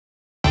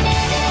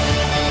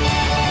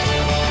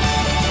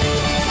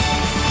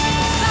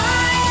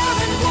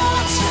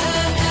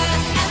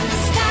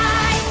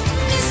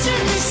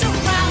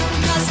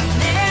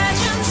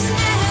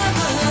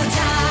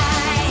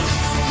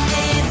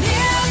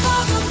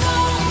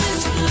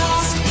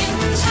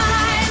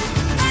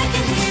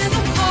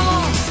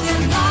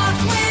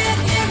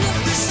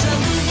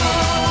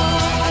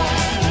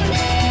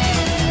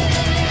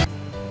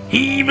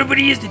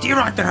everybody, it's the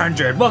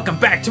T-Rock100. Welcome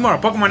back to more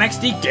Pokemon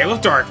XD Gale of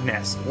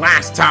Darkness.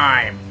 Last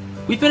time,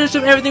 we finished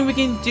up everything we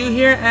can do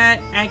here at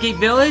Agate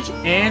Village,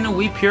 and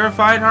we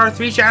purified our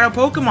 3 Shadow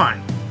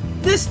Pokemon.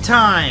 This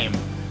time,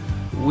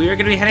 we're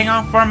going to be heading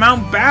off for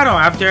Mount Battle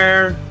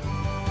after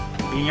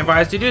being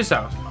advised to do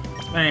so.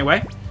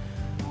 Anyway,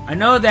 I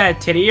know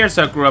that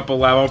Teddiursa grew up a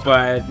level,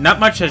 but not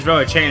much has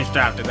really changed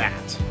after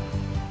that.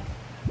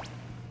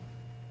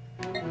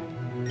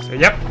 So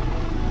yep,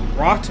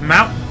 we're off to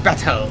Mount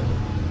Battle.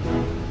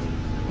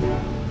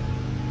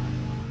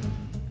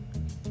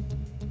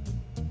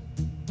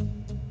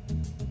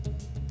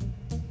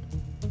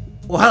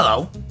 Well,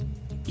 hello.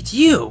 It's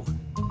you.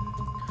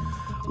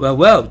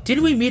 Well,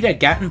 didn't we meet at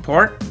Gatton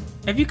Port?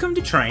 Have you come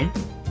to train?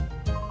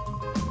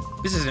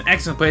 This is an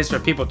excellent place for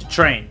people to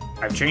train.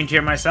 I've trained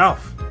here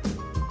myself.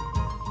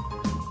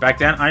 Back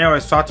then, I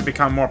always sought to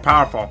become more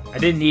powerful. I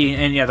didn't need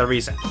any other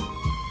reason.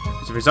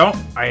 As a result,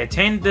 I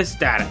attained this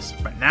status,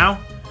 but now,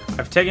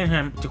 I've taken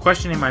him to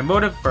questioning my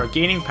motive for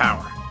gaining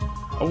power.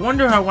 I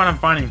wonder what I'm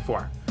fighting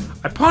for.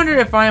 I ponder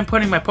if I am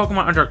putting my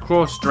Pokemon under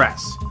cruel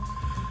stress.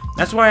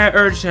 That's why I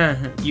urge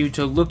you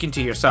to look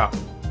into yourself.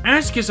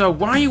 Ask yourself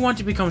why you want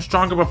to become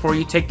stronger before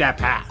you take that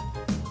path.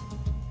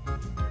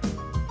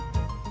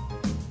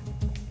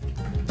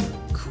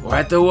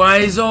 Quite the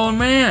wise old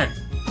man.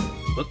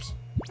 Whoops.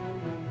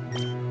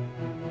 Did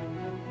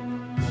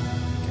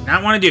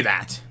not want to do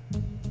that.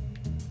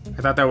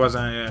 I thought there was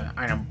an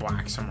item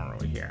block somewhere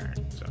over here.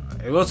 So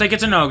it looks like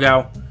it's a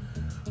no-go.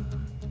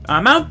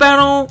 Mount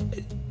Battle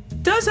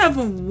does have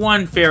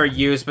one fair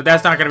use, but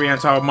that's not going to be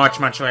until much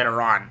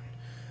later on.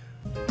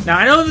 Now,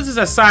 I know this is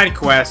a side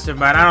quest,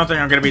 but I don't think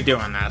I'm going to be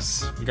doing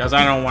this, because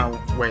I don't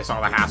want to waste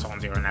all the hassle on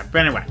doing that.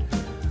 But anyway,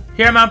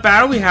 here at Mount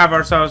Battle, we have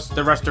ourselves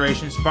the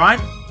restoration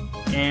spot,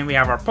 and we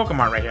have our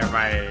Pokemon right here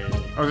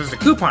oh, this is a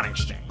coupon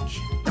exchange.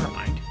 Never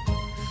mind.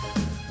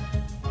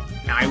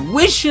 Now, I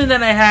wish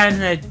that I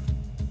had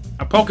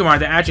a Pokemon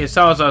that actually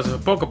sells us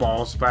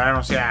Pokeballs, but I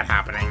don't see that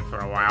happening for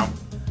a while.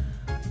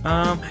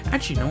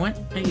 Actually, you know what?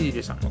 I need to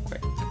do something real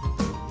quick.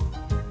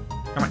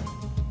 Come on.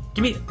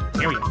 Give me...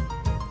 Here we go.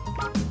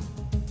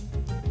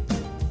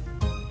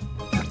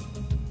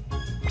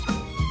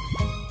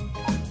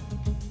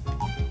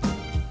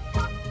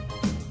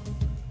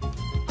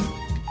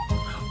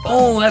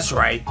 Oh, that's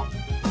right.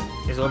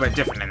 It's a little bit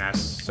different in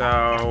this.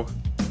 So,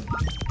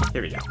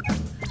 here we go.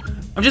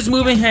 I'm just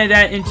moving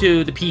that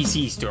into the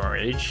PC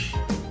storage,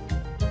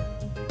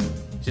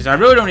 since I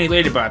really don't need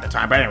Ladybug at the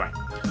time. But anyway,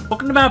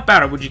 welcome to Mount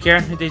Battle. Would you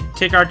care to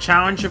take our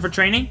challenge for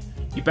training?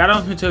 You battle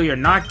until you're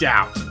knocked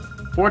out.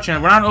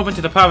 Fortunately, we're not open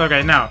to the public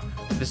right now.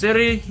 The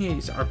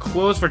facilities are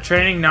closed for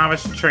training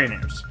novice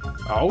trainers.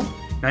 Oh,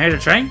 now here to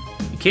train?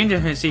 You came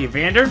to see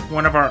Vander,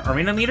 one of our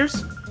arena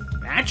leaders?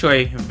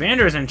 Actually,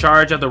 Vander is in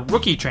charge of the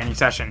rookie training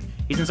session.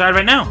 He's inside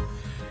right now.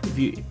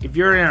 If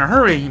you're in a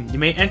hurry, you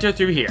may enter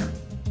through here.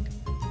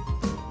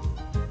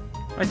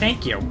 Why,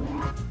 thank you.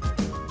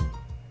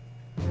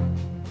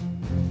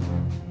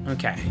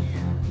 Okay,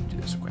 do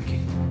this quick.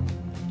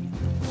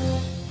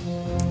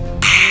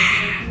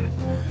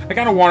 I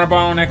got a water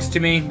bottle next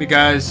to me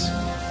because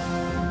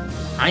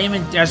I am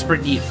in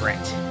desperate need for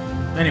it.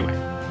 Anyway,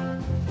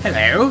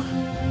 hello.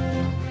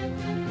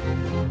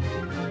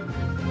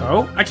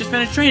 Oh, I just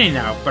finished training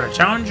now, but a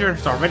challenger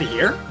is already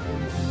here?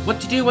 What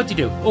to do?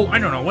 Oh, I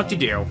don't know what to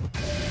do.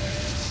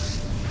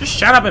 Just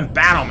shut up and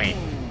battle me.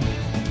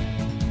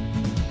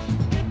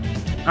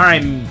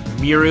 Alright,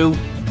 Miru.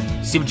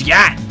 See what you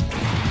got.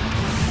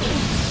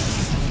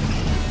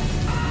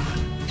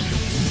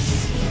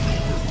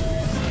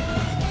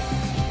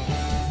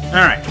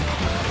 Alright.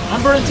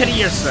 Umber and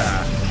Teddiursa.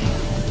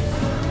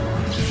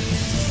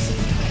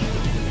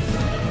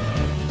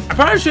 I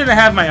probably should have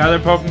had my other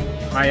Pokemon.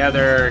 I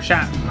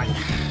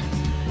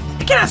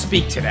cannot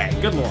speak today.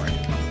 Good lord.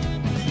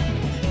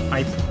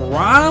 I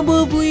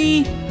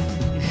probably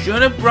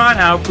should have brought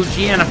out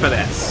Poochyena for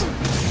this.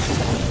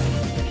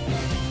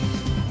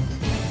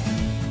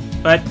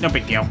 But no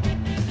big deal.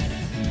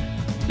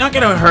 Not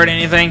gonna hurt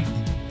anything.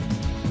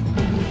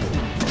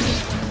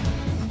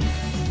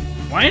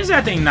 Why is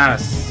that thing not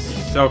a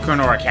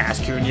Silcoon or a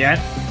Cascoon yet?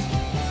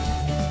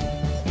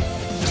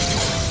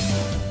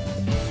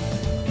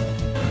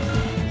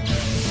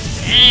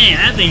 Dang,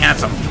 that thing had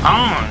some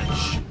punch.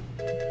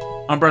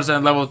 Umbra's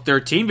at level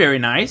 13, very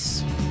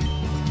nice.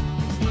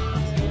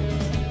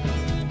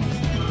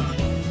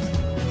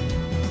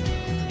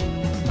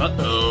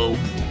 Uh-oh.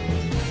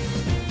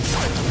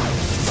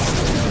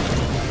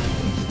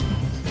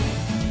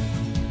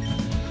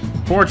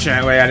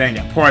 Fortunately, I didn't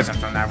get poisoned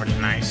from that, which is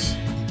nice.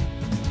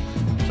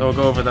 So we'll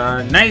go over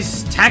the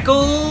nice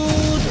tackle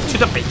to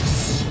the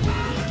face.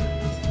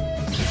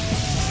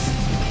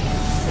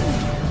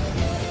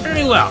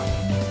 Very well.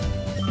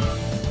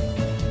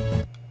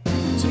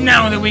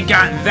 Now that we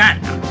got that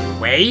out of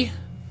the way,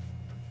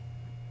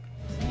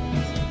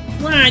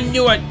 well, I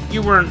knew it. We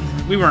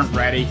weren't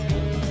ready.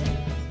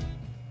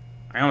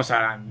 I almost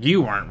thought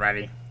you weren't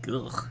ready.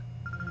 Ugh.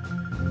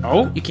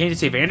 Oh, you came to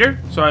save Vander?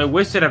 So I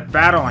wasted a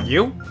battle on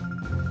you?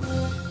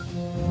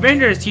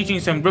 Vander is teaching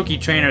some rookie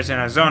trainers in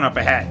a zone up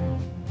ahead.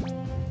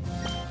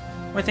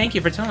 Well, thank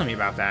you for telling me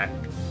about that.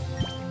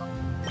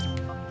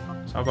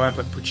 So I'll go ahead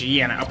and put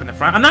Poochyena up in the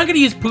front. I'm not going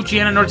to use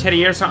Poochyena nor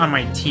Teddiursa on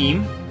my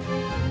team.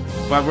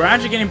 But we're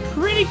actually getting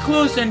pretty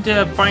close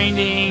into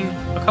finding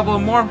a couple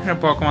of more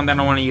Pokemon that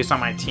I want to use on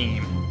my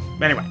team.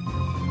 But anyway.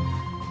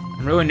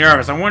 I'm really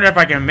nervous. I wonder if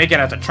I can make it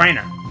as a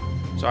trainer.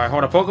 So I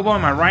hold a Pokeball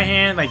in my right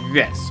hand like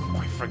this.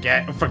 Oh, I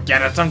forget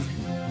it.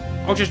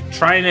 I'll just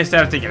try it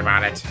instead of thinking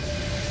about it.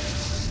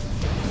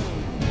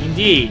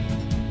 Indeed.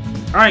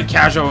 Alright,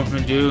 casual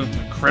do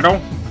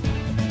Criddle.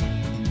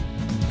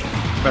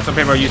 But some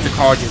people used to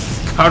call it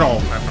just Cuddle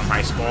from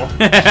high school.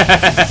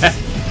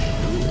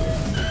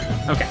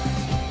 Okay.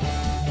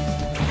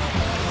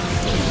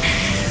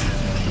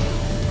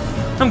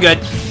 I'm good.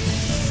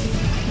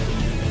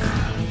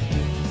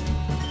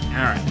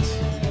 Alright.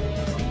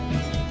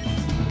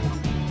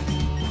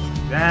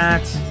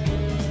 That.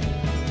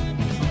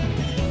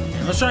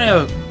 And let's try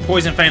a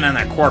Poison Fang on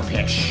that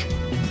Corphish.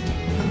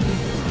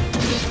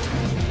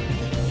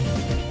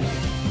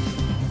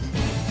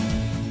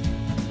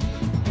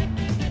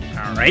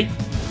 Alright.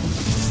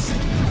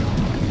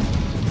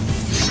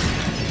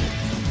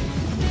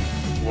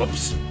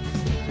 Whoops.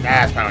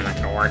 That's probably not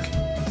gonna work.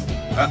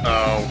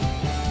 Uh-oh.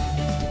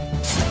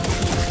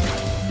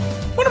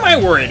 What am I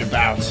worried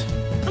about?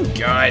 I'm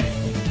good.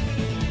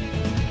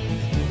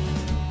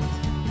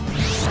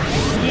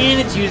 And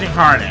it's using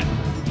Harden.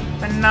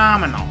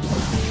 Phenomenal.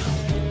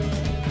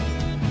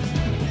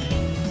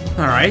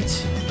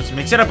 Alright, let's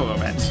mix it up a little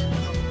bit.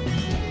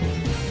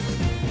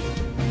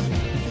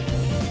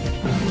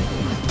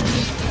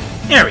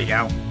 There we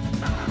go.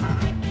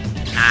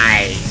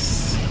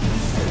 Nice.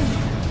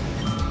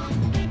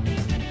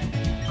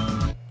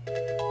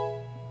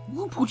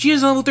 Whoa,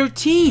 Poochyena's level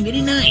 13.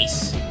 Very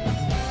nice.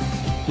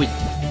 Wait.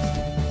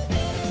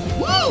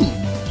 Woo!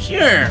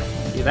 Sure.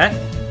 See that?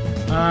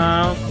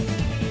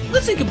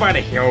 Let's say goodbye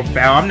to Hill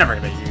Bell. I'm never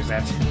gonna use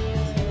that.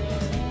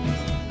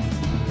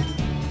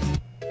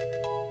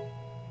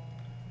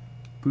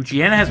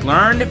 Poochyena has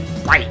learned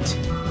Bite.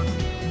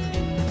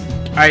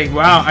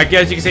 Wow, I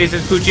guess you can say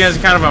since Poochyena's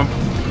kind of a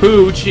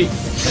pooch,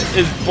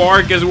 his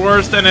bark is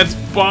worse than its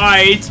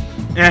bite.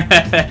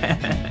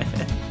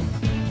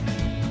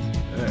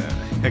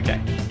 Okay.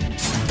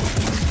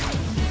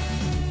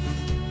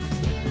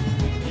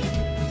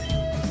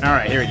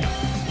 Alright, here we go.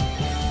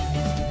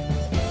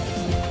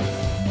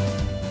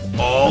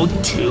 All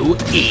too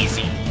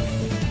easy.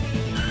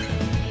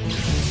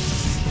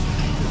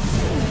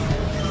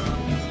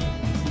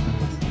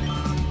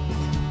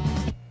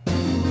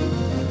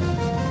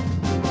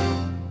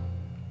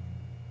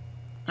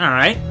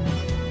 Alright.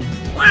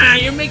 Wow,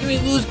 you're making me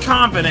lose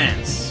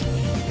confidence.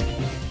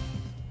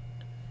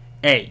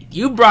 Hey,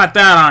 you brought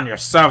that on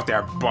yourself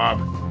there, bub.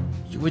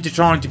 You were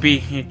trying to be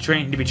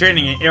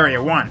training in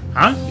Area 1,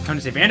 huh? You come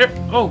to see Vander?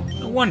 Oh,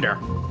 no wonder.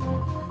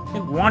 I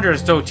think Wander is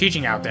still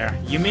teaching out there.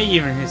 You may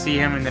even see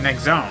him in the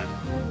next zone.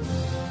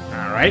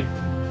 Alright.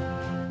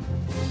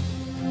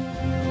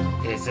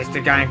 Is this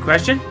the guy in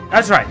question?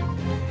 That's right.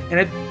 In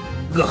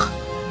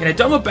a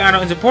double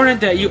battle, it's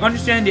important that you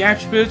understand the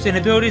attributes and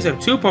abilities of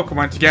two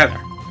Pokemon together.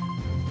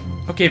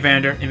 Okay,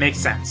 Vander, it makes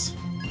sense.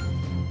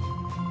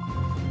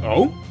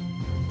 Oh?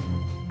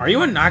 Are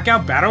you a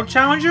knockout battle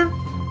challenger?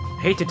 I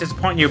hate to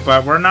disappoint you,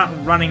 but we're not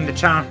running the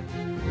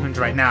challenge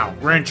right now.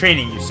 We're in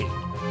training, you see.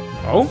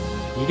 Oh?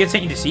 You get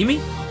sent to see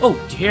me? Oh,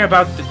 to hear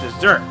about the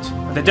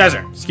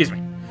desert, excuse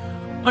me.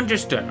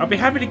 Understood. I'll be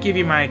happy to give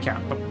you my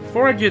account, but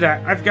before I do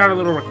that, I've got a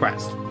little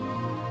request.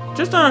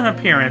 Just on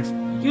appearance,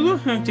 you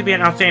look to be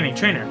an outstanding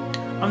trainer.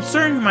 I'm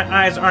certain my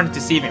eyes aren't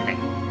deceiving me.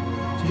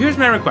 So here's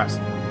my request.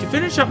 To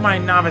finish up my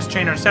novice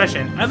trainer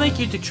session, I'd like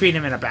you to treat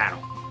him in a battle.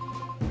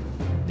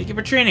 Thank you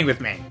for training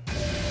with me.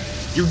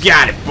 You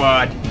got it,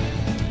 bud.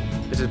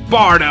 This is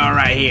Bardo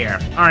right here.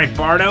 Alright,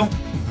 Bardo.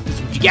 This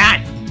is what you got.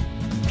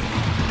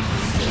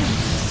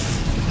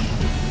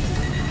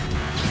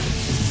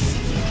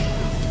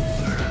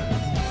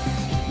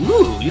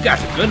 Ooh, you got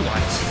some good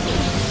ones.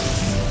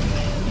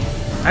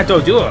 That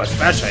Doduo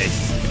especially.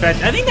 In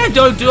fact, I think that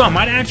Doduo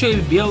might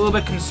actually be a little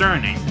bit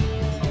concerning.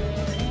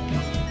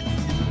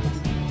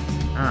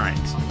 Alright.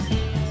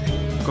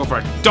 Go for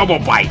a double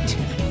bite.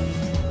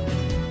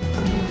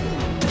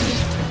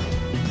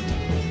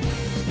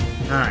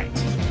 Alright.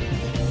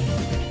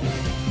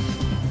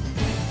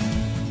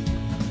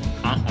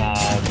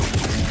 Uh-oh.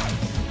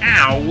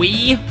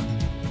 Owie!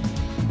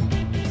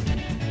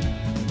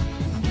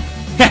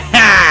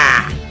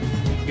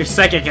 Your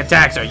psychic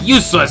attacks are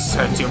useless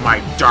to my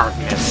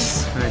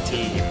darkness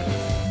team.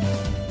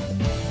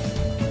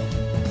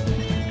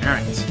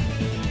 Alright.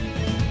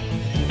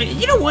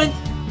 You know what?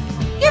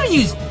 You haven't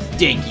used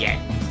Dig yet,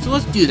 so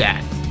let's do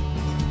that.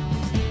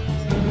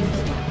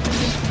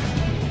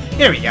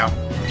 There we go.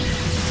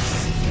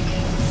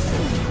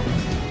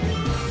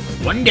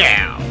 One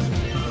down.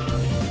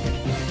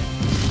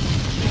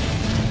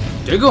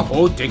 Dig a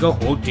hole, dig a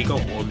hole, dig a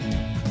hole.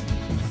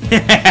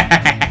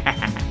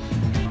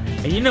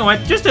 And you know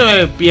what? Just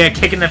to be a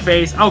kick in the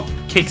face, I'll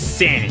kick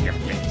sand in your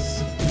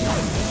face.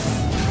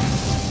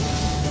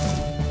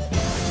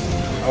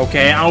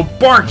 Okay, I'll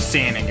bark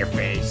sand in your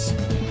face.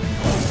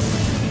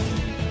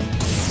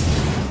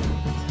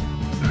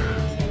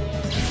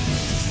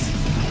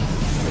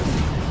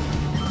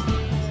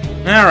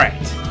 Alright.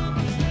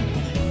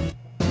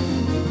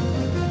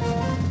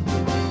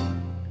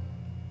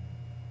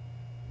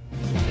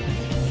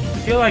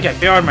 I feel like I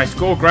failed my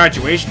school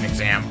graduation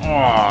exam.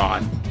 Oh,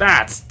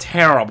 that's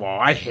terrible.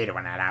 I hate it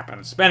when that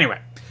happens. But anyway.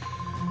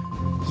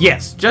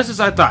 Yes, just as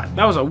I thought.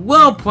 That was a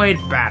well-played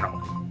battle.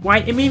 Why,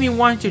 it made me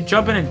want to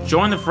jump in and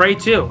join the fray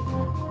too.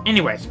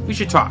 Anyways, we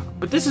should talk.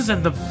 But this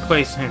isn't the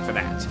place for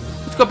that.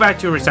 Let's go back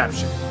to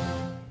reception.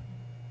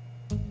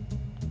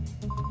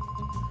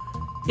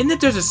 In the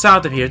desert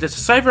south of here, there's a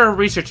Cypher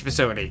research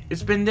facility.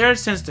 It's been there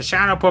since the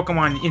Shadow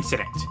Pokemon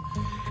incident.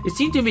 It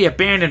seemed to be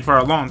abandoned for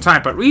a long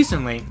time, but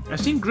recently,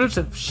 I've seen groups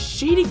of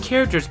shady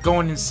characters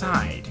going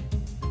inside.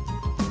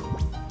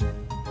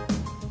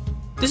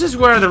 This is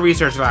where the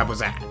research lab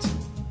was at.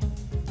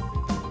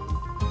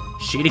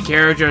 Shady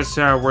characters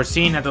were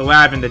seen at the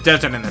lab in the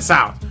desert in the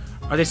south.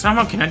 Are they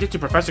somehow connected to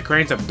Professor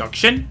Crane's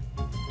abduction?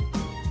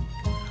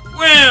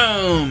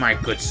 Well, my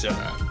good sir.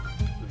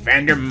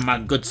 Vander, my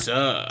good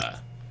sir.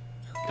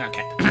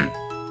 Okay.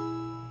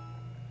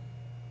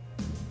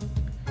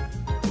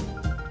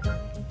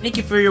 Thank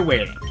you for your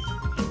waiting.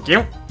 Thank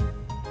you.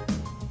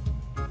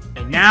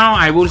 And now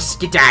I will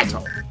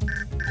skedaddle.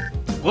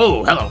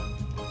 Whoa, hello.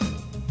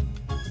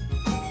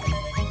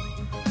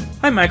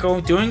 Hi,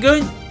 Michael. Doing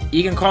good?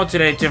 Egan called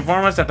today to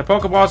inform us that the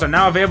Pokeballs are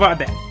now available at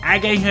the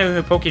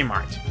Hexagon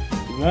Pokemart.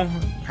 You won't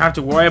have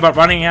to worry about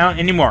running out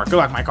anymore. Good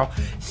luck, Michael.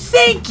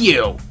 Thank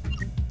you!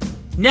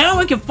 Now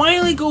I can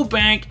finally go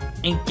back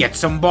and get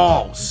some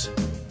balls.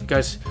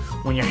 Because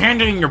when you're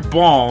handling your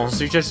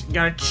balls, you just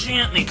gotta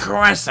gently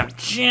caress them.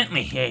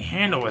 Gently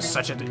handle with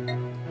such a...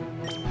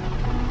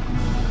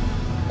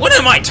 What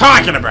am I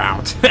talking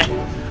about?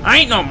 I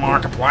ain't no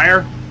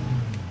Markiplier.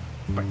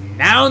 But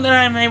now that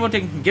I'm able to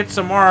get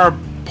some more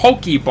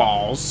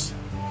Pokeballs...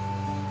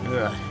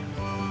 Ugh.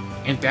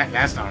 And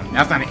that's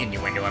not an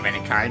innuendo of any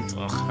kind.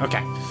 Ugh.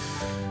 Okay.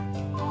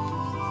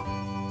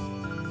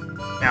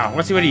 Now,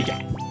 let's see what you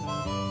get.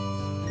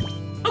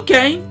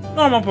 Okay,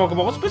 normal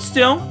Pokeballs, but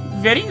still,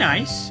 very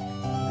nice.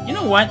 You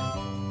know what?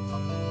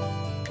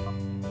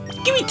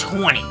 Give me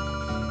 20.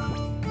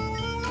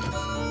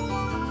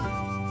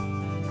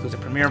 Put the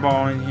Premier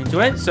Ball into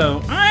it,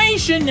 so I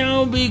should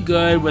now be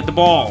good with the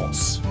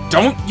balls.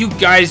 Don't you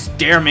guys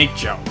dare make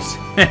jokes.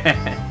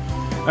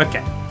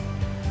 Okay.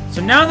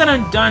 So now that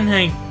I'm done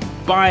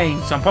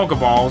buying some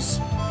Pokeballs,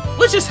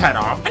 let's just head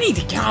off. I need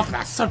to get off of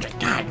that subject,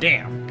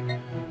 goddamn.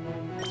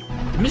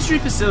 The mystery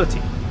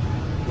facility.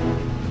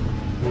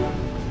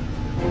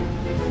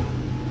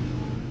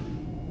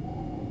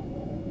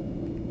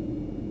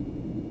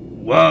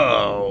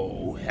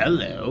 Whoa,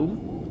 hello.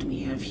 What do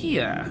we have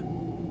here?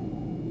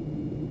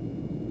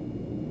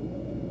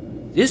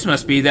 This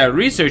must be that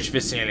research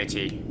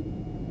facility.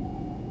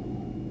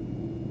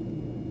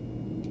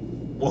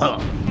 Whoa.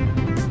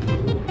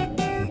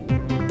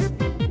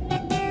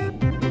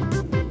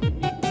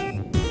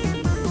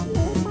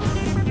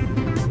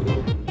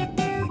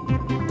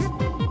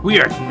 We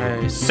are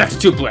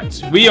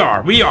sextuplets. We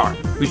are. We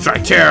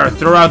strike terror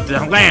throughout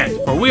the land,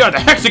 for we are the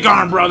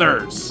Hexagon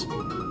Brothers.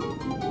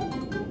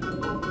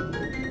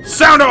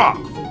 Sound off!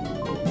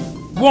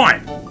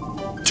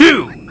 1,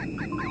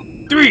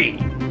 2, 3,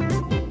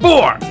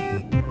 4,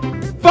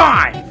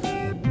 5.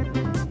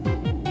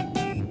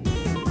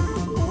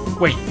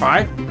 Wait,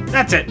 5?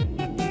 That's it.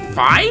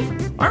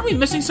 5? Aren't we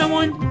missing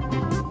someone?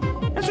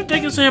 That's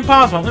ridiculously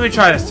impossible. Let me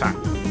try this time.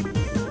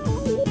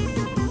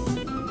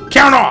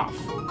 Count off!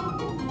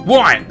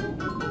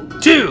 1,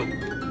 2,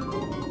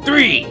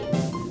 3,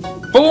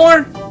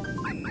 4,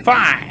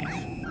 5.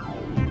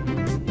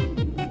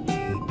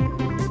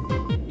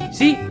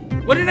 See?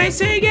 What did I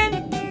say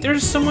again?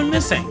 There's someone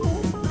missing.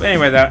 But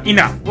anyway, though,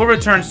 enough. We'll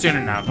return soon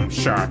enough, I'm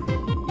sure.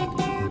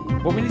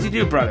 What we need to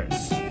do,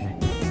 brothers,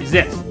 is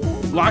this.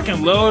 Lock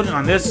and load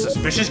on this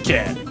suspicious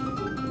kid.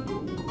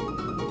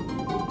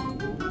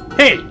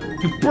 Hey,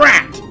 you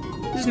brat!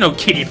 This is no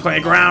kiddie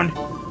playground.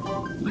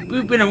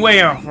 We've been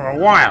away for a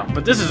while,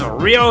 but this is a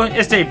real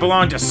estate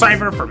belonged to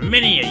Cypher for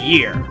many a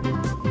year.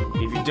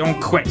 If you don't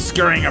quit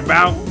scurrying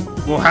about,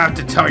 we'll have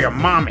to tell your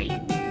mommy.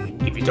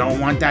 If you don't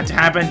want that to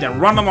happen, then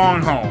run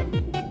along home.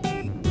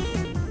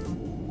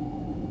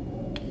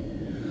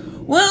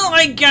 Well,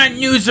 I got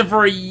news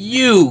for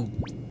you,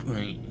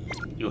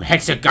 you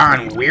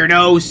Hexagon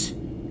weirdos.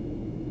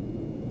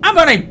 How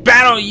about I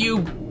battle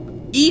you,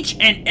 each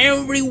and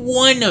every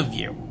one of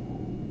you?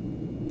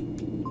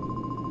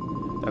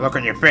 The look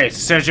on your face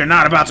says you're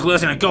not about to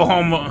listen and go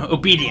home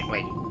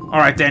obediently.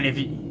 Alright then,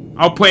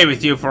 I'll play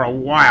with you for a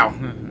while.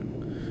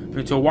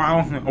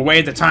 Away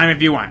at the time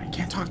if you want. I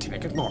can't talk to you,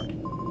 good lord.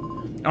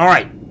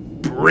 Alright,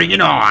 bring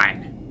it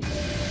on.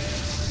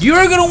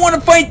 You're gonna want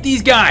to fight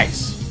these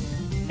guys.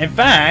 In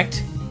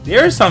fact,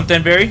 there's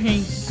something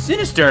very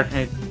sinister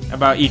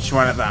about each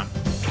one of them.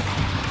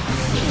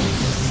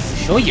 I'll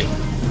show you.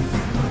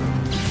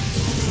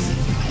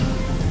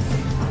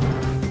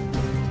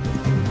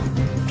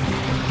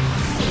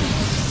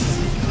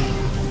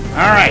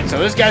 Alright, so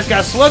this guy's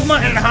got Slugma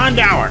and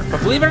Hondour.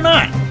 But believe it or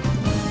not,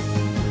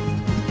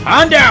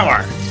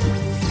 Hondour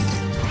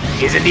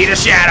is indeed a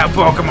shadow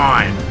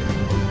Pokemon.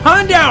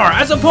 Hondour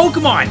as a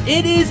Pokemon,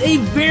 it is a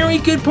very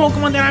good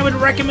Pokemon that I would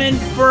recommend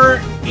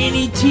for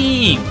any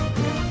team.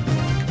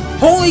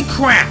 Holy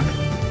crap!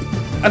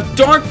 A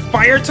dark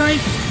fire type?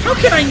 How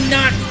can I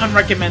not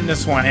unrecommend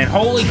this one? And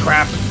holy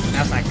crap,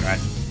 that's not good.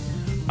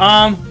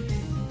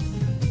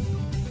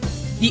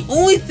 The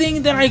only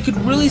thing that I could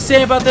really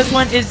say about this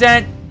one is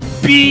that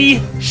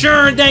be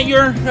sure that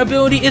your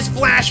ability is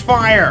Flash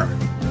Fire.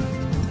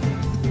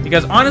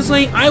 Because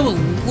honestly, I would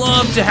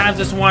love to have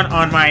this one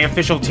on my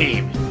official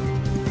team.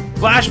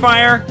 Flash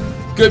Fire,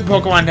 good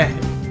Pokemon,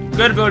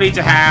 good ability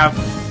to have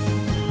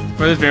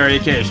for this very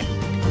occasion.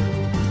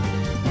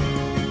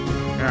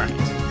 Alright.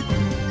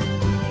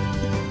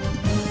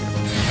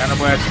 Shadow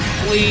Blast,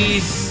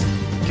 please.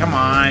 Come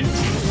on.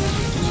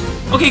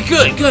 Okay,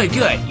 good.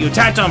 You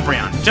attacked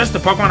Umbreon. Just the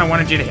Pokemon I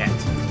wanted you to hit.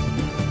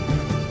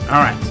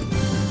 Alright.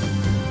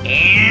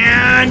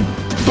 And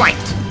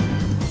bite.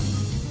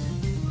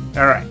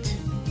 Alright.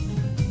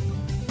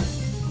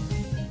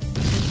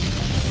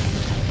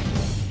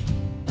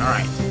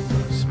 Alright.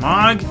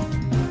 Smog.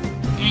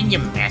 And you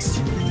missed.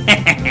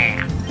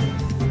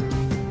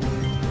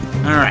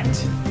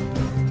 Alright.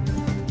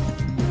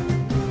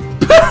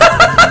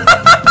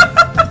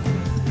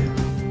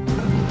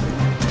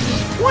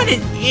 What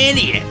an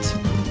idiot!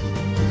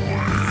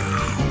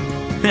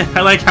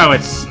 I like how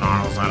it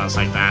snarls at us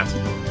like that.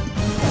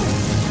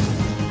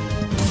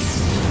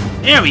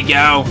 There we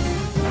go!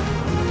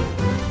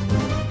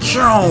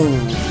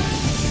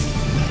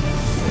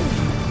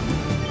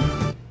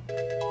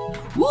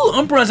 Woo!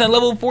 Umbreon's at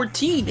level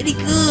 14! Very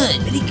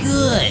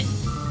good!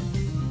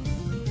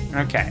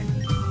 Okay.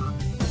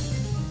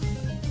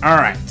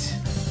 Alright.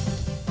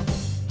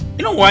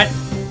 You know what?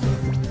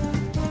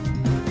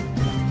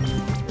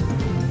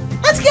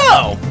 Let's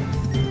go!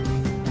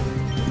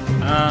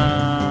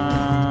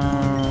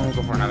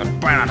 Go for another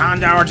bite on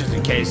Hondour just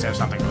in case if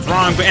something goes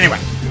wrong. But anyway,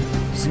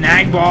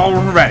 Snag Ball,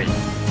 we're ready.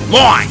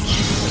 Launch!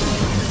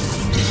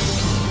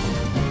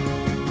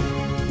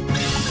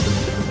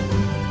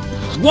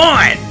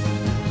 One,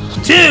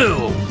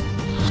 2,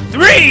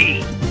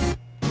 3!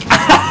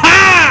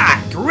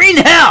 Green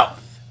health!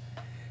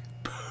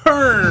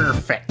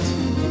 Perfect!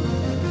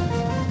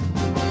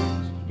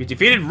 You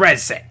defeated Red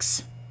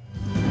 6.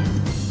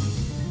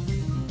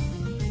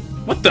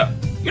 What the?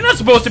 You're not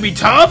supposed to be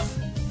tough!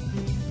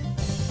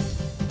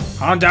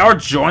 Hondour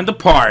joined the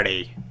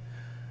party.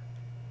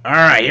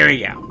 Alright, here we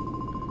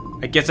go.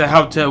 I guess I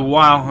helped to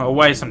while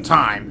away some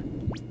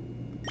time.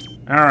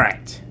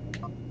 Alright.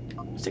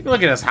 Let's take a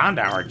look at this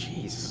Hondour.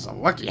 Jeez, this is a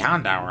lucky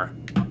Hondour.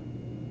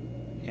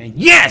 And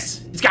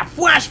yes! It's got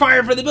Flash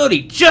Fire for the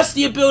ability! Just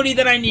the ability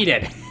that I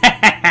needed!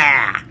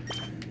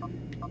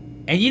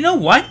 And you know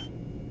what?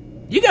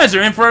 You guys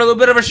are in for a little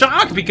bit of a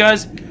shock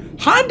because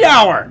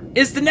Hondour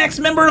is the next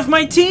member of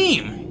my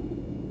team.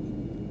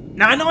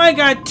 Now I know I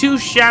got two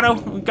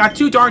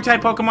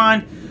Dark-type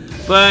Pokemon,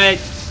 but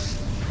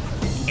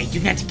I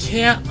do not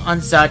care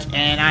on such,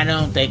 and I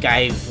don't think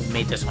I've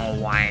made this whole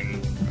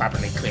one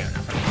properly clear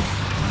enough.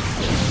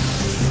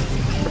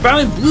 We're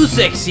battling Blue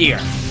 6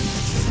 here.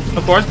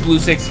 Of course, Blue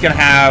 6 is gonna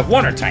have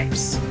Water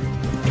types.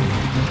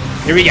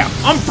 Here we go,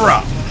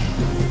 Umbra,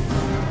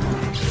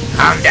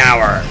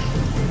 Hondour.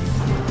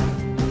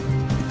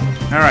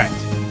 All right.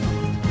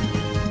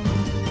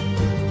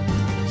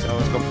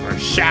 Go for a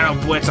Shadow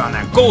Blitz on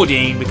that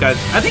Goldeen, because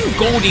I think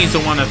Goldeen's the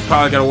one that's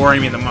probably gonna worry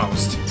me the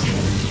most.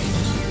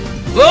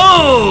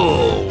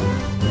 Whoa!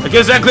 I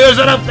guess that clears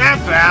it up that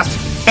fast.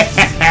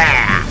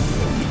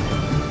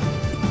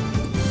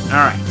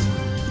 Alright.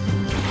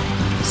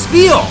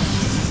 Spiel!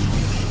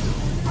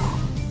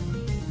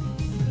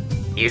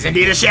 Is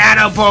indeed a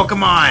Shadow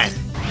Pokemon!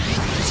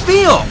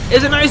 Spiel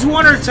is a nice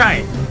Water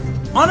type.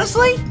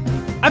 Honestly,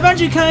 I've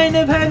actually kind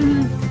of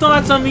had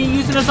thoughts on me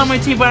using this on my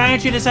team, but I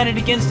actually decided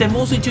against it,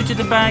 mostly due to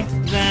the fact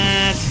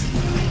that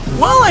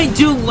while I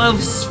do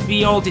love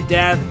Spiel to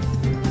death,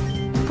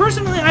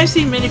 personally I've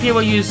seen many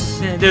people use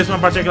this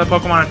one particular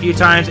Pokemon a few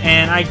times,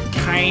 and I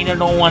kind of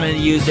don't want to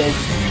use it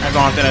as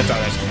often as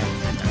others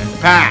have done in the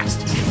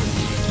past.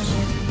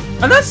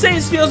 I'm not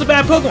saying Spiel's a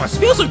bad Pokemon.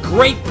 Spiel's a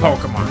great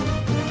Pokemon.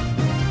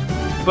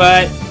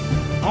 But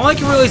all I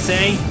can really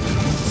say,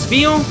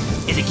 Spiel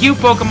is a cute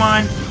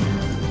Pokemon.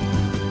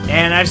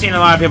 And I've seen a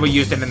lot of people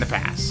use it in the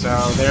past, so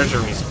there's a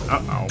reason.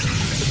 Uh-oh.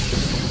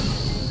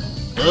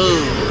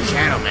 Ooh,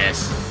 Shadow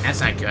Miss.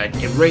 That's not good.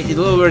 It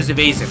lowers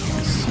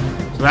evasiveness,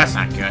 so that's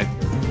not good.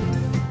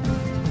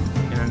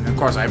 And of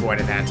course I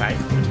avoided that type,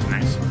 which is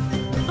nice.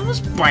 So let's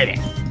bite it.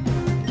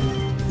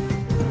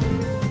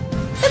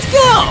 Let's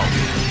go!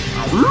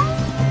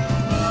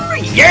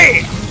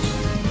 Yeah!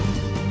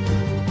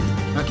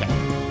 Okay.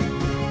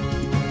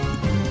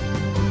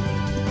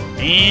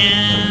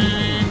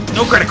 And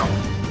no critical.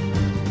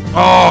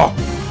 Oh!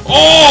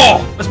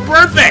 Oh! That's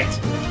perfect!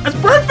 That's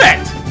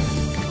perfect!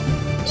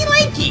 You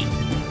like it!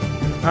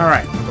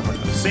 Alright, I'll go for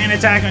another Sand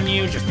Attack on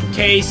you, just in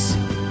case.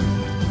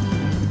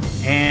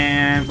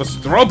 And let's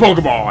throw a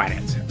Pokeball at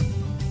it.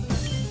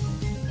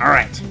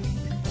 Alright.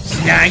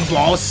 Snag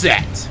ball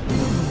set.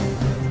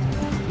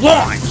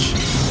 Launch!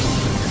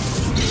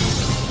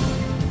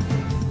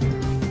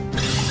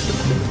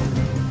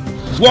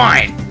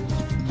 One,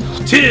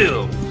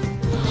 2,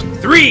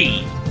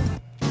 3.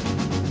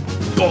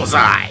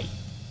 Bullseye!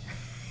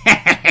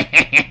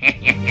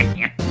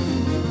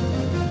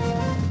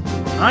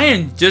 I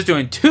am just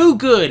doing too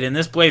good in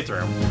this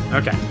playthrough.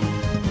 Okay.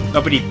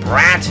 Nobody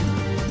brat.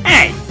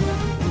 Hey!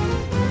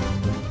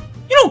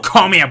 You don't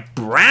call me a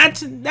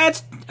brat.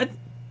 That's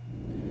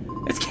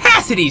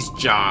Cassidy's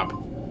job.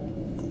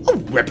 I'll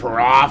rip her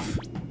off.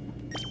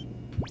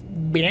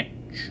 Bitch.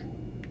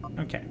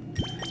 Okay.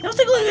 Now let's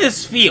take a look at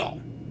this feel.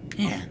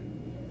 Yeah.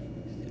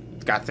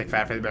 It's got thick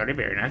fat ability,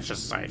 very nice,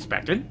 just as I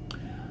expected.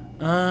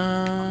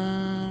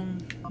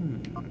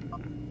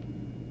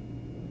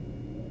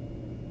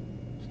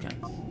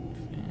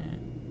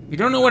 We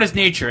don't know what its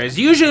nature is.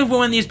 Usually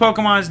when these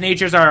Pokemon's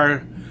natures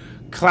are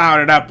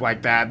clouded up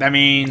like that, that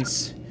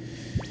means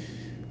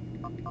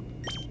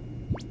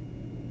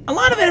a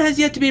lot of it has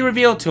yet to be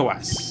revealed to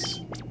us.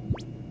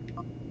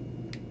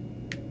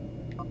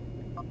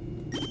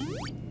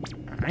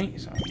 Alright,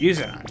 so I'll use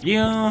it on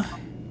you.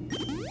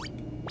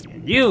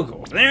 And you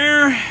go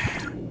there.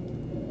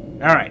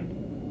 Alright.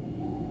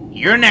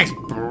 You're next,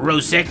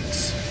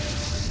 Bro-Six.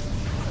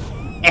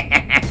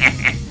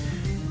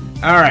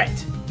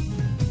 Alright.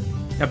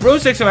 Now,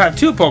 Bro-Six will have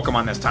 2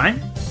 Pokemon this time.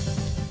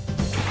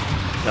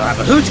 They'll have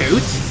a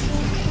Hoothoot,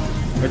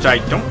 which I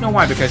don't know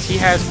why, because he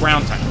has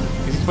ground type.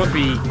 Because he's supposed to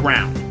be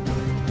ground.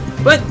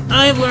 But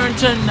I've learned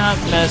to not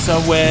mess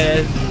up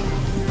with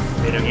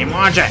video game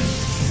logic.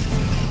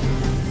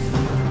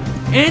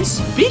 And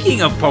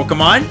speaking of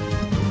Pokemon,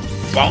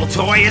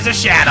 Baltoy is a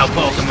shadow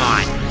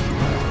Pokemon.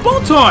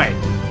 Baltoy!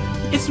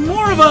 It's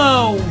more of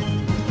a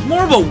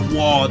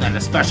wall than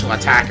a special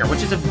attacker,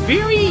 which is a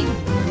very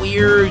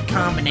weird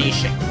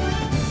combination.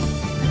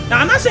 Now,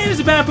 I'm not saying it's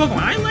a bad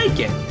Pokemon. I like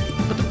it.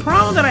 But the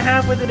problem that I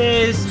have with it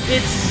is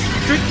it's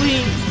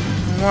strictly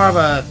more of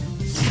a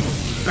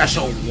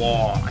special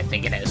wall, I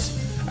think it is.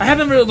 I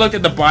haven't really looked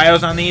at the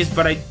bios on these,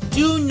 but I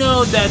do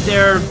know that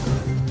they're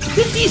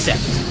decent.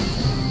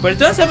 But it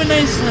does have a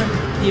nice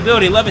the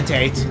ability to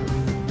levitate.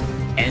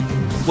 And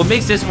what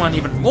makes this one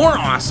even more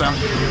awesome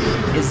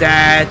is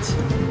that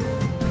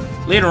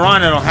later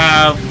on it'll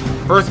have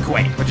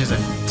Earthquake, which is a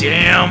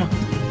damn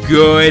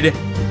good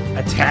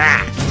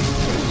attack.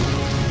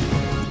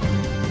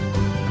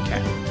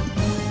 Okay.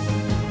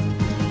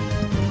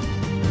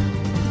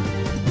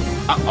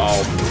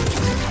 Uh-oh.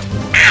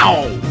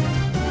 Ow!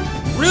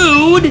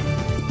 Rude!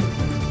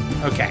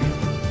 Okay.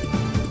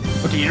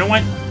 Okay, you know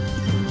what?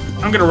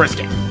 I'm gonna risk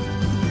it.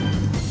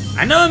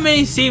 I know it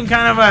may seem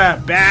kind of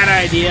a bad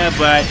idea,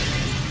 but...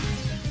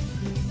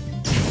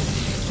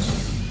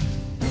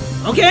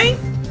 okay,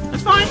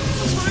 that's fine,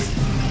 that's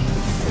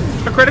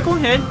fine. A critical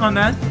hit on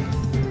that.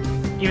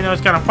 Even though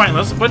it's kind of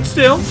pointless, but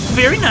still,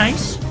 very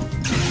nice.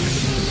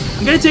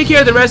 I'm gonna take care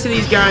of the rest of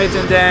these guys,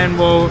 and then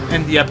we'll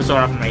end the episode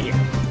off right here.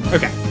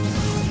 Okay.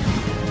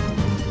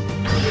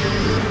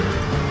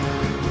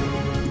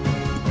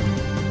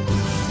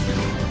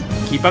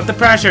 Keep up the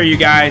pressure, you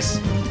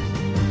guys.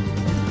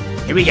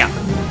 Here we go.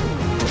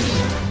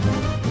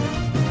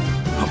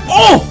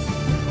 Oh!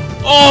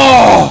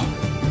 Oh!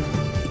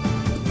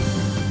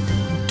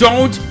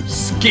 Don't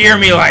scare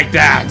me like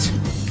that!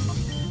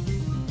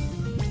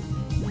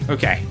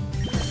 Okay.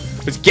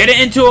 Let's get it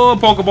into a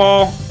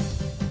Pokeball.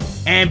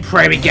 And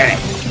pray we get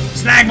it.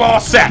 Snag ball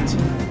set.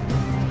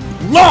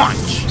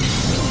 Launch!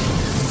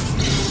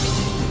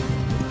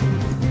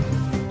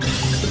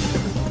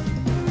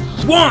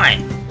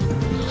 One,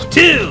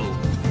 2,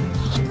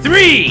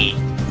 3.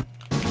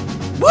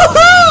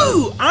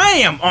 Woohoo! I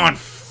am on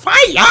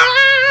fire!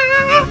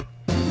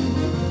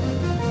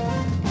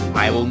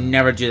 I will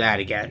never do that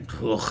again.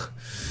 Ugh.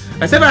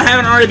 As if I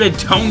haven't already been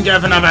tone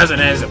deaf enough as it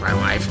is in my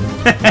life.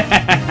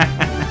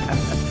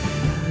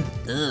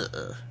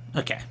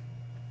 Okay.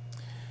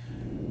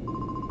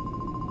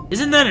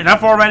 Isn't that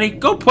enough already?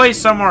 Go play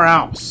somewhere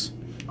else.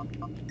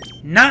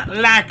 Not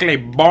likely,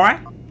 boy.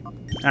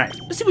 Alright,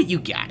 let's see what you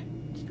got.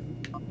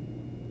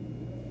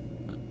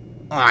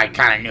 Oh, I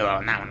kind of knew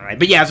on that one, right?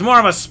 But yeah, it's more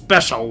of a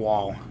special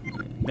wall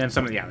than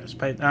some of the others.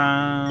 But,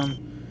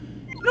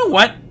 you know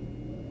what?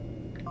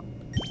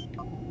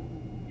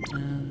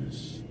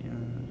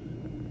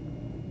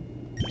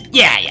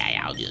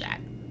 Yeah, I'll do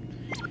that.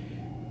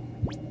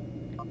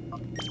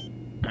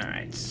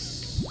 Alright,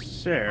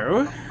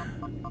 so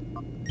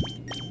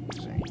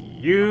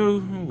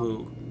you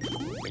will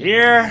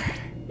here.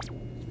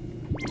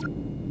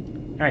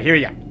 Alright, here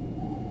we go.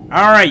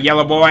 Alright,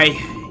 yellow boy,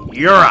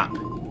 you're up.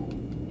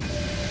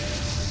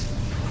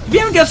 If you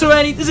haven't guessed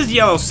already, this is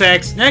yellow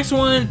 6. Next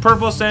one,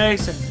 purple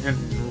 6. And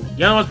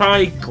the other one's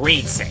probably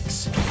green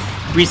 6.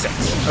 Green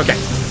 6. Okay.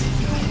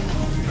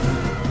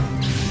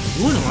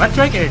 Ooh, an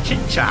electric and a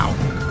Chinchou.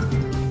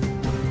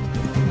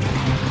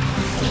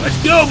 Let's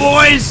go,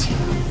 boys!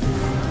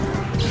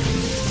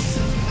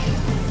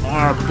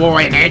 Oh,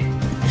 boy, in it.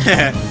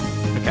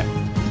 Okay.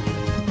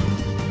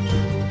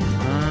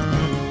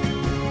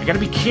 I gotta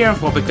be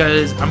careful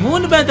because I'm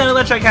willing to bet that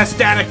Electric has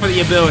static for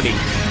the ability.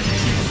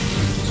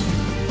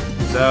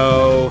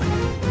 So,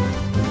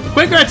 the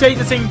quicker I take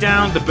this thing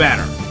down, the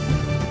better.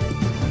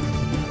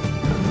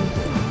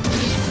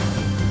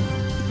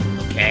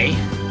 Okay.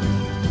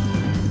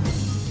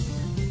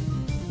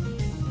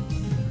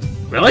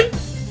 Really?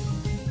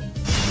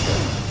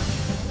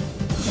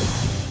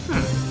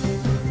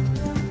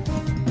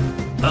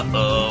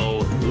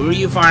 Uh-oh. Who are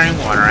you firing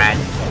water at?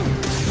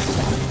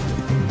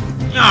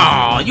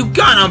 Oh, you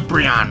got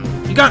Umbreon.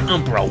 You got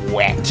Umbra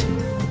wet.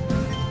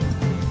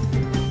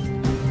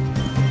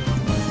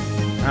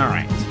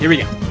 Alright, here we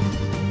go.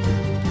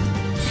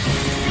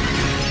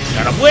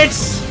 Got a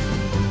Blitz.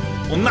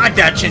 We'll knock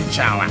that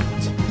Chinchou out.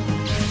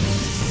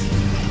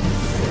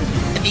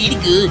 Pretty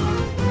good.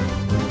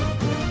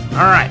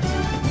 Alright.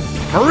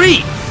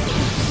 Marie!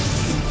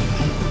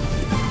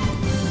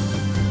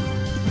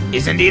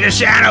 Is indeed a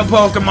Shadow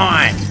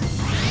Pokemon!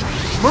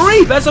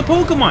 Marie, that's a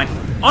Pokemon!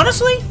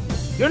 Honestly,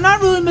 you're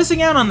not really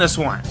missing out on this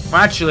one. Well,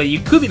 actually, you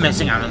could be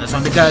missing out on this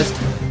one because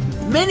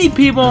many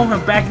people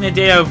back in the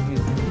day of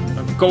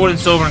Gold and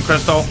Silver and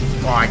Crystal,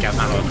 well, I guess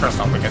not really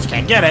Crystal because you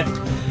can't get it,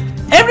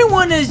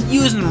 everyone is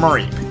using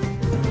Marie.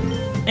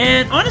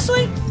 And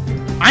honestly,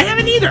 I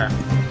haven't either.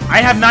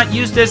 I have not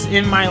used this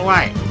in my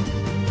life.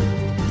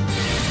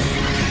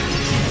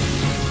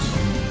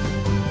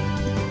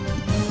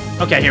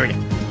 Okay, here we go.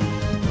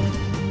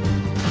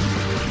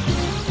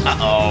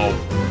 Uh-oh.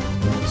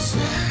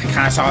 I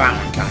kind of saw that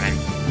one coming.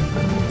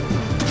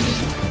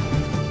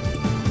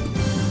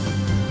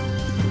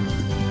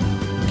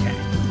 Okay.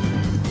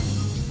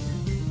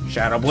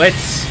 Shadow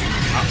Blitz.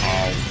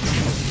 Uh-oh.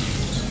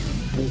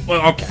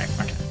 Well, okay.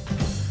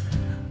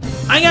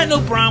 I got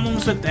no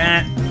problems with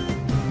that.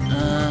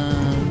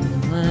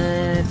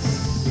 Let's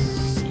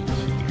see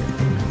here.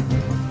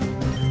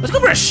 Let's go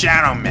for a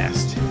Shadow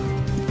Mist.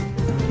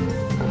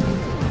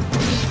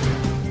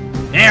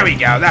 There we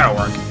go, that'll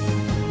work.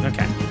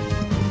 Okay.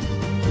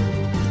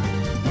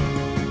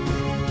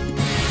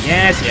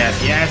 Yes.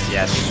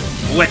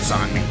 Blitz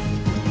on me.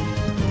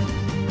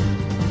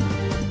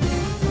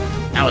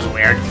 That was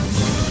weird.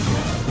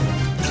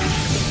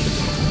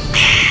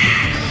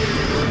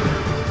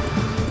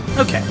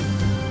 Okay.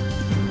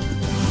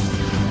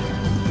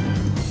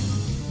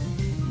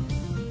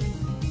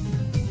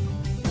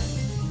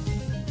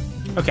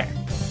 Okay.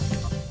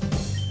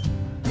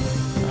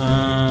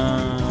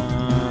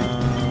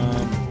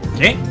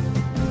 Okay.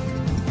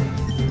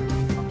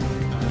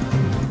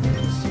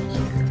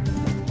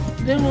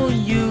 Then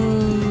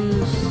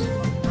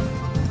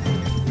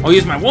I'll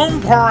use my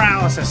one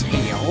paralysis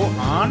hail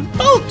on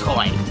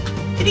Boltoy.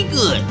 Pretty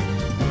good.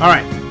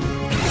 Alright.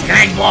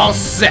 Snag Ball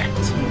set.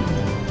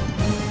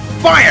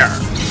 Fire!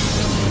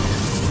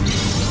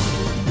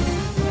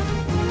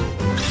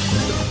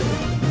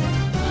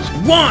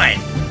 One,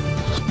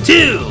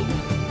 2,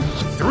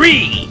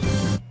 3.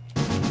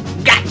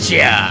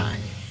 Gotcha!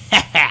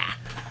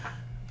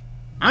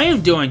 I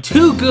am doing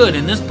too good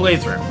in this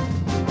playthrough.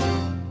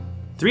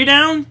 3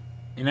 down,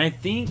 and I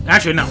think...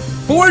 Actually, no.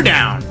 4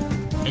 down,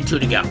 and 2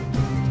 to go.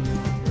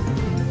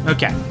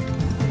 Okay.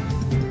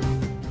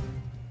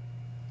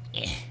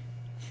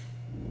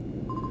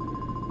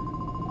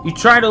 You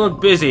try to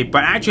look busy,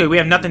 but actually we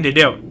have nothing to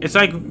do. It's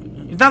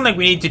not like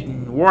we need to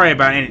worry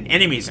about any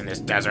enemies in this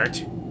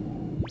desert.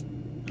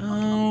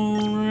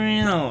 Oh,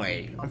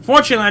 really?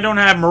 Unfortunately, I don't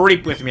have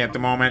Mareep with me at the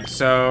moment,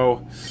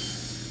 so...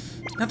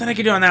 Nothing I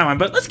can do on that one,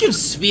 but let's give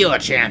Spheal a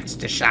chance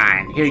to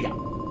shine. Here you go.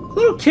 A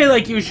little kid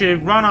like you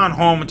should run on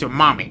home to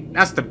mommy.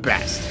 That's the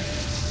best.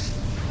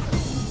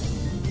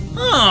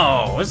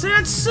 Oh, is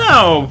that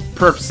so,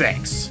 Perp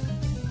 6?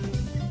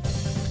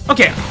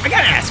 Okay, I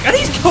gotta ask, are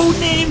these code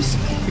names?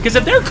 Because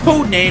if they're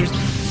code names,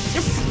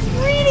 they're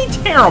pretty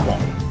terrible.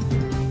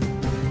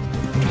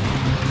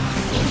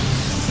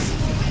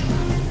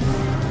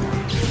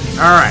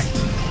 Alright.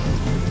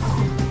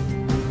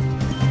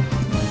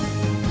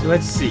 So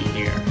let's see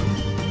here.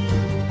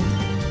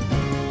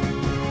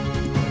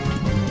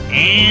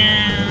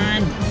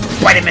 And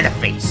bite him in the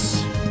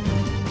face.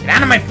 Get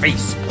out of my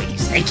face,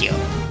 please. Thank you.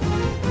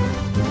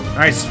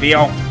 Alright,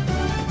 Spheal.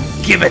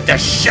 Give it the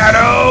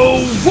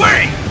Shadow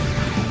Wing!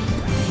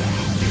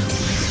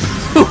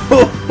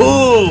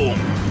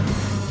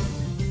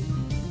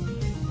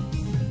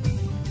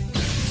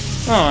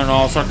 Oh, in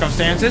all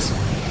circumstances,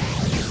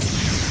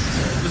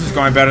 this is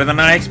going better than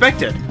I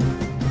expected.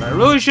 But I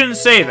really shouldn't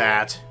say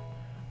that.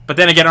 But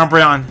then again,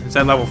 Umbreon is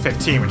at level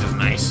 15, which is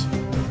nice.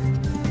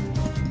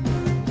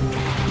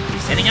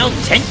 Sending out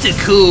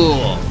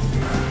Tentacool.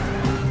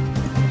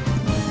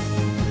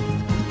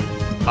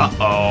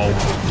 Uh-oh.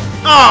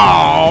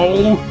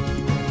 Oh!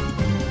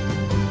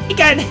 He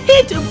got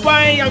hit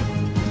by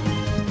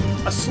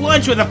a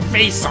sludge with a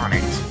face on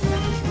it.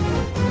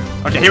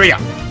 Okay, here we go.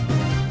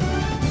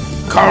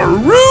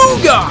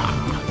 Karuga!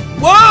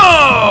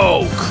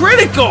 Whoa!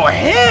 Critical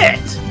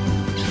hit!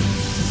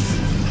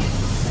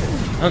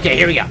 Okay,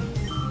 here we go.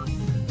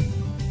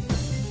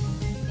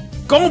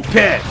 Gold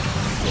Pit!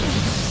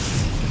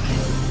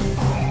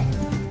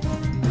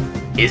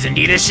 is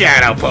indeed a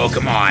shadow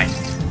Pokemon.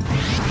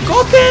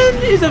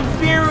 Gulpin is a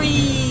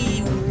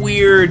very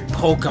weird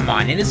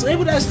Pokemon. It is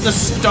labeled as the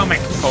stomach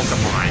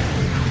Pokemon.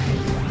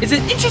 It's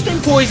an interesting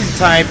poison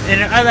type,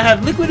 and it either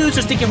have Liquid Ooze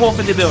or Sticky Hole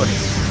for the ability.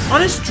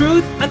 Honest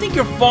truth, I think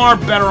you're far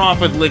better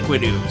off with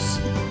Liquid Ooze.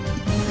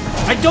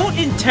 I don't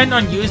intend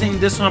on using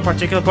this one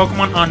particular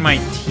Pokemon on my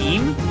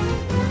team,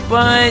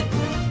 but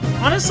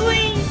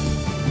honestly,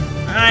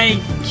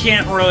 I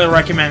can't really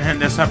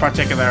recommend this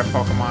particular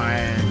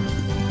Pokemon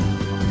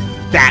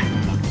that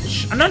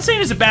much. I'm not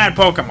saying it's a bad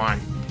Pokemon,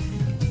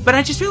 but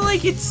I just feel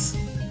like it's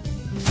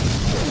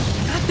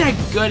not that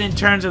good in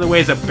terms of the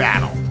ways of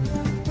battle.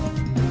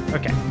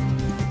 Okay.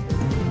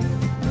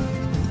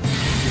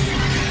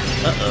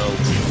 Uh-oh.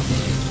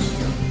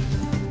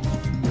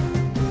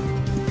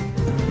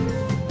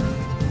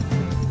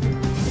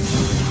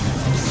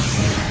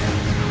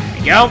 There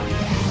we go.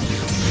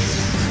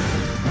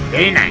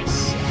 Very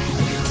nice.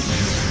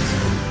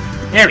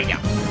 There we go.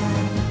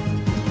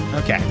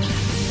 Okay.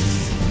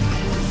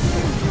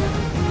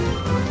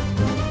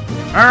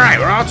 Alright,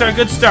 we're off to a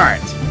good start.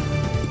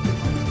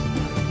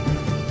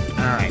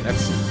 Alright, let's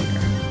see here.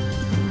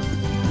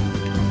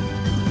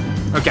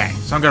 Okay,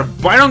 so I'm gonna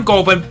bite on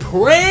Gulpin.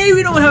 Pray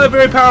we don't have a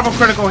very powerful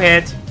critical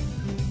hit.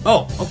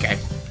 Oh, okay.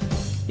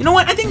 You know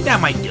what? I think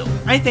that might do.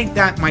 I think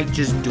that might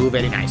just do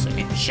very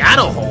nicely.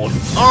 Shadow Hold?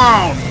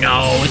 Oh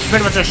no, it's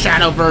pretty much a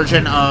shadow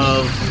version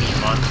of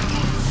Mimon.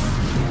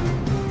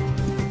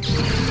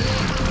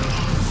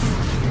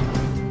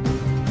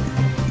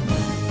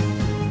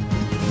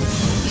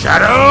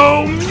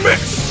 Shadow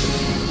Mix!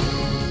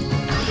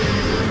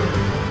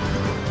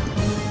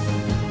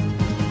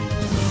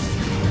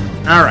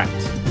 Alright.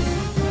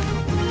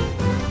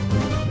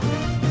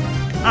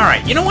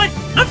 Alright, you know what?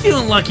 I'm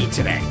feeling lucky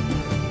today.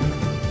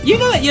 You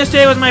know that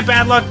yesterday was my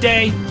bad luck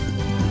day?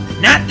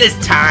 Not this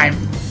time.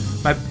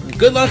 My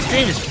good luck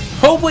stream is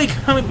hopefully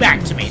coming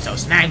back to me, so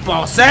snag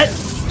ball set.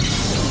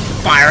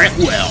 Fire at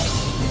will.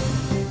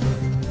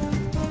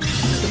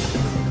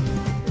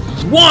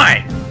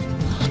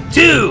 1,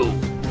 2,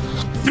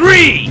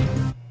 3.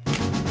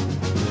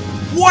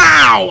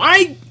 Wow,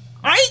 I'm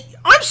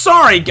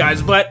sorry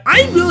guys, but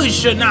I really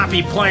should not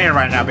be playing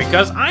right now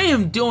because I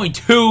am doing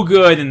too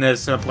good in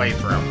this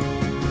playthrough.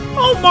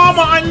 Oh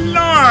mama, I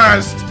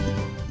lost!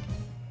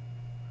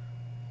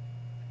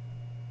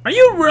 Are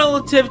you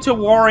relative to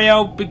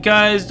Wario?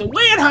 Because the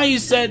way and how you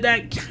said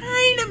that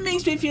kind of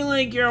makes me feel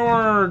like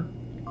you're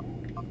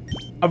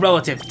a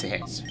relative to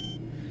his.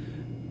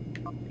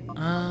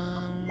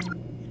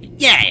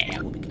 Yeah,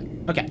 we'll be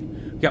good. Okay,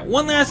 we got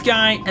one last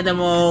guy, and then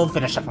we'll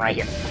finish up right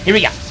here. Here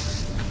we go.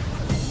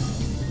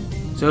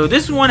 So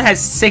this one has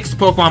 6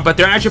 Pokemon, but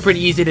they're actually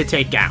pretty easy to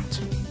take out.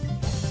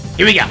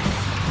 Here we go.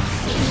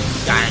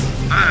 Got it.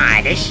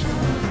 This.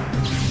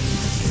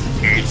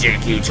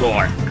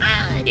 Executor.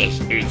 This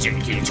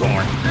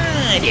Executor.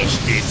 This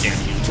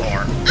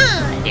Executor.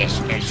 This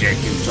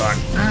Executor.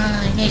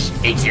 This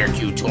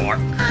Executor.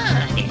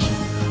 This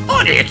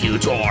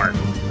Executor.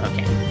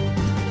 Okay.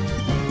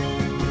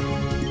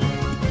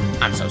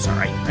 I'm so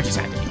sorry. I just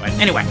had to do it.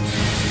 Anyway,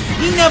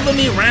 enough of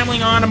me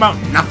rambling on about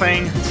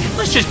nothing.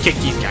 Let's just kick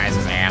these guys'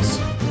 ass.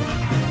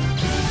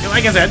 And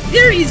like I said,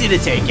 they're easy to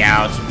take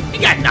out. You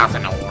got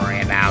nothing to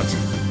worry about.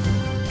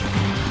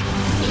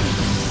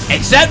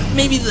 Except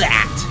maybe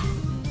that.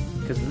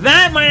 Because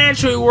that might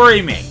actually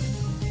worry me.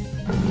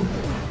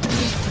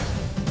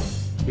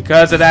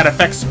 Because of that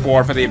effect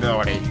spore for the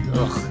ability.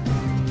 Ugh.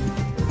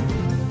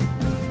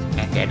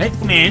 And then it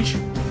flinch.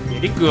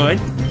 Pretty good.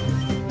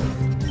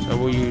 So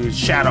we'll use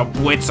Shadow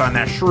Blitz on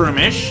that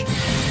Shroomish.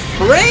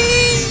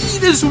 Hooray!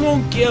 This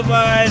won't give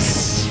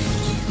us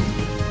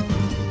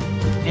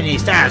any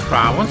status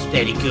problems.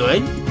 Very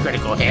good.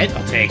 Critical hit.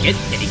 I'll take it.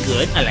 Very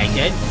good. I like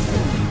it.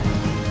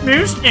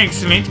 Most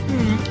excellent.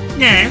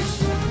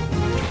 Yes.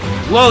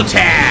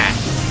 Lotad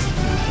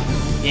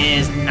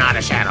is not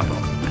a Shadow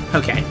Pokemon.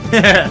 Okay.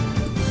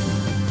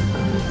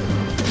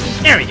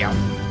 There we go.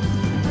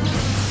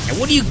 And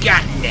what do you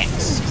got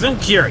next? Because I'm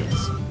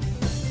curious.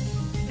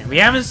 And we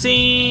haven't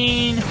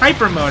seen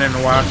Hyper Mode in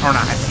a while. Or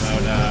not Hyper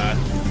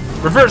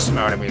Mode. Reverse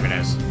Mode, I believe it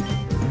is.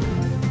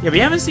 Yeah, we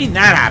haven't seen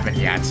that happen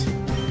yet.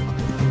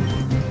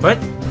 But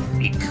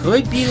we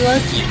could be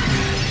lucky.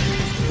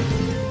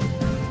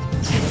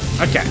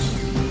 Okay.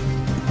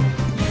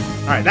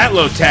 Alright, that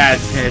Lotad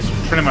is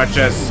pretty much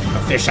just a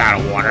fish out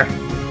of water.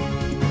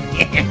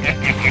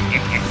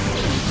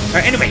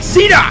 Alright, anyway,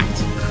 Seedot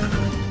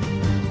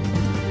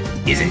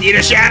is indeed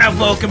a Shadow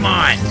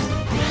Pokemon.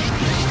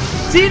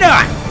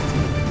 Seedot!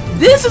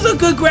 This is a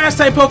good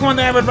Grass-type Pokemon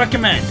that I would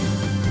recommend.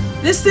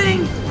 This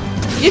thing,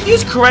 if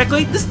used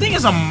correctly, this thing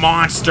is a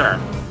monster.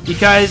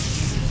 Because,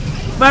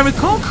 if I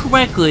recall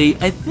correctly,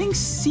 I think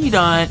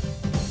Seedot...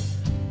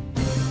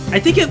 I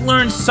think it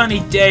learns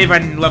Sunny Day by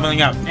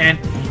leveling up, and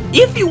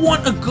if you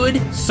want a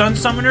good Sun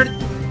Summoner,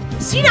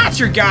 Seedot's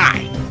your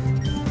guy.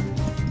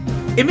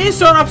 It may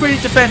start off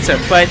pretty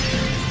defensive, but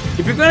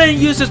if you're going to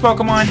use this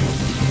Pokemon,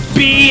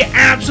 be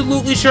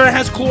absolutely sure it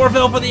has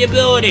Chlorophyll for the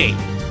ability,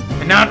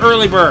 and not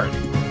Early Bird.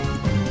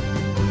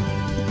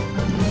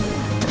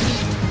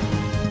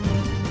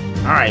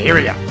 Alright, here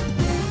we go.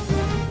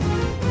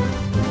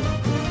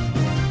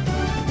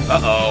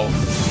 Uh-oh.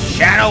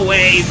 Shadow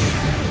Wave.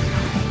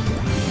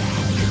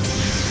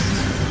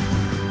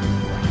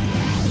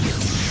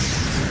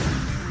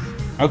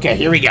 Okay,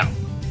 here we go.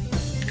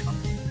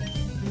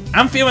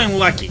 I'm feeling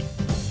lucky.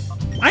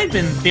 I've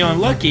been feeling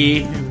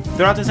lucky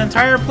throughout this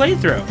entire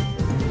playthrough.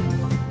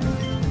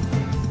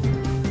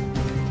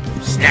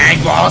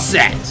 Snag ball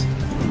set.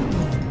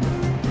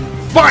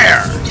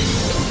 Fire!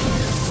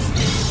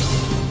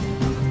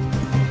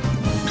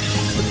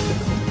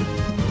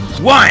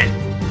 One,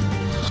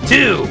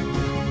 2,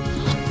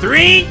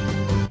 3.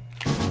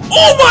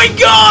 Oh my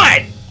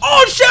god!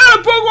 Oh,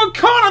 Shadow Pokemon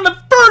caught on the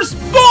first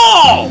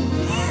ball!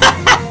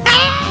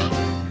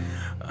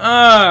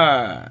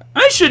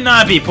 I should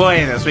not be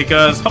playing this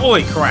because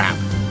holy crap.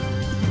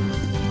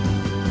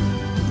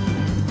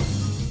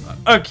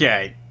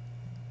 Okay.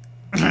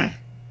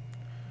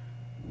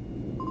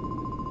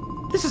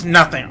 This is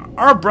nothing.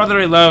 Our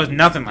brotherly love is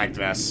nothing like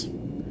this.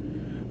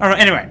 Alright,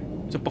 anyway.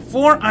 So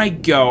before I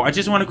go, I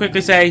just want to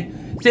quickly say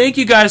thank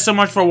you guys so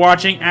much for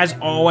watching, as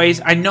always.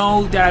 I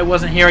know that I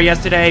wasn't here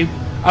yesterday.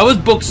 I was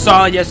booked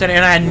solid yesterday,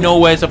 and I had no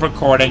ways of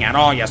recording at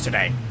all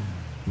yesterday.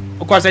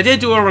 Of course, I did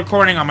do a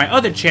recording on my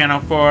other channel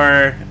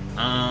for,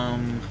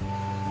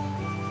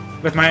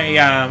 with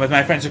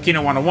my friend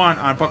Zucchino 101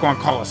 on Pokemon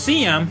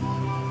Coliseum.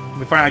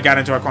 We finally got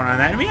into a corner on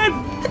that, and we had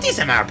a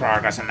decent amount of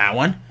progress on that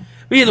one.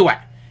 But either way.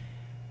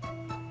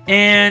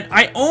 And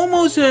I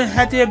almost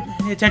had the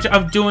intention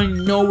of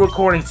doing no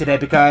recordings today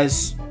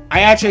because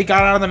I actually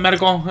got out of the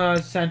medical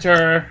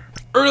center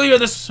earlier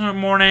this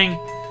morning.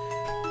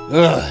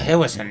 Ugh, it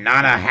was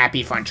not a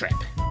happy, fun trip.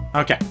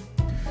 Okay.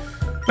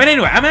 But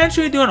anyway, I'm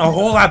actually doing a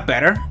whole lot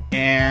better,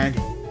 and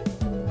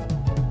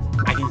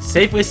I can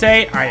safely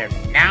say I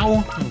am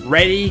now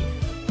ready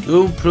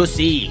to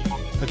proceed.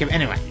 Okay, but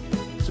anyway.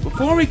 So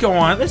before we go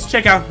on, let's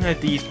check out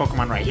these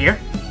Pokemon right here.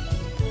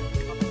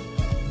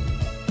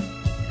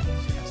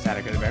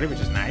 Static ability, which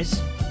is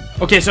nice.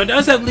 Okay, so it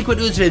does have Liquid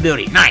Ooze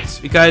ability. Nice,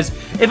 because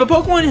if a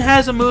Pokemon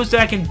has a move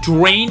that can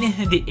drain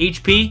the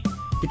HP,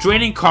 the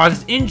draining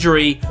causes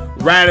injury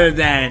rather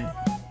than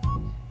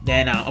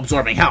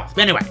absorbing health.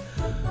 But anyway,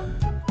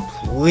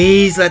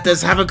 please let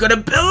this have a good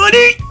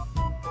ability.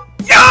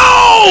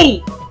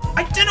 No!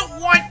 I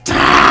didn't want to.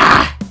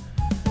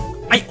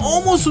 I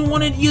almost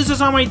wanted to use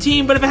this on my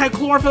team, but if it had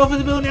Chlorophyll for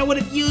the ability, I would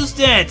have used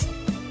it.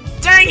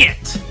 Dang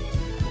it!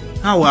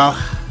 Oh well.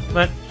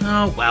 But,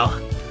 oh well.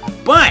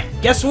 But,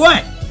 guess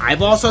what?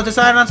 I've also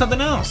decided on something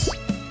else.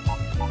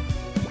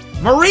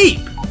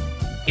 Mareep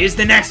is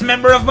the next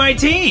member of my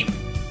team.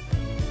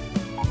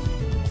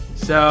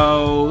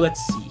 So, let's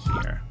see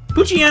here.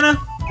 Poochyena,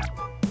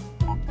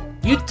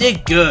 you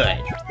did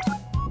good.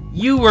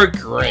 You were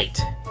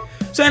great.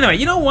 So anyway,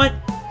 you know what?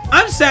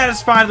 I'm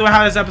satisfied with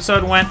how this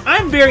episode went.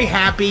 I'm very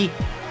happy.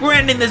 We're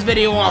ending this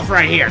video off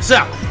right here.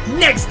 So,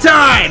 next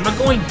time, we're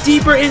going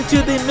deeper into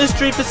the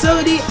mystery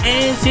facility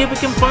and see if we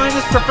can find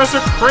this Professor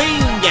Crane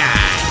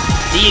guy.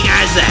 See you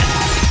guys then.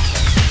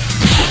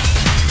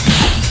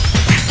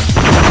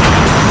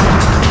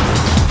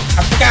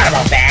 I forgot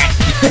about that.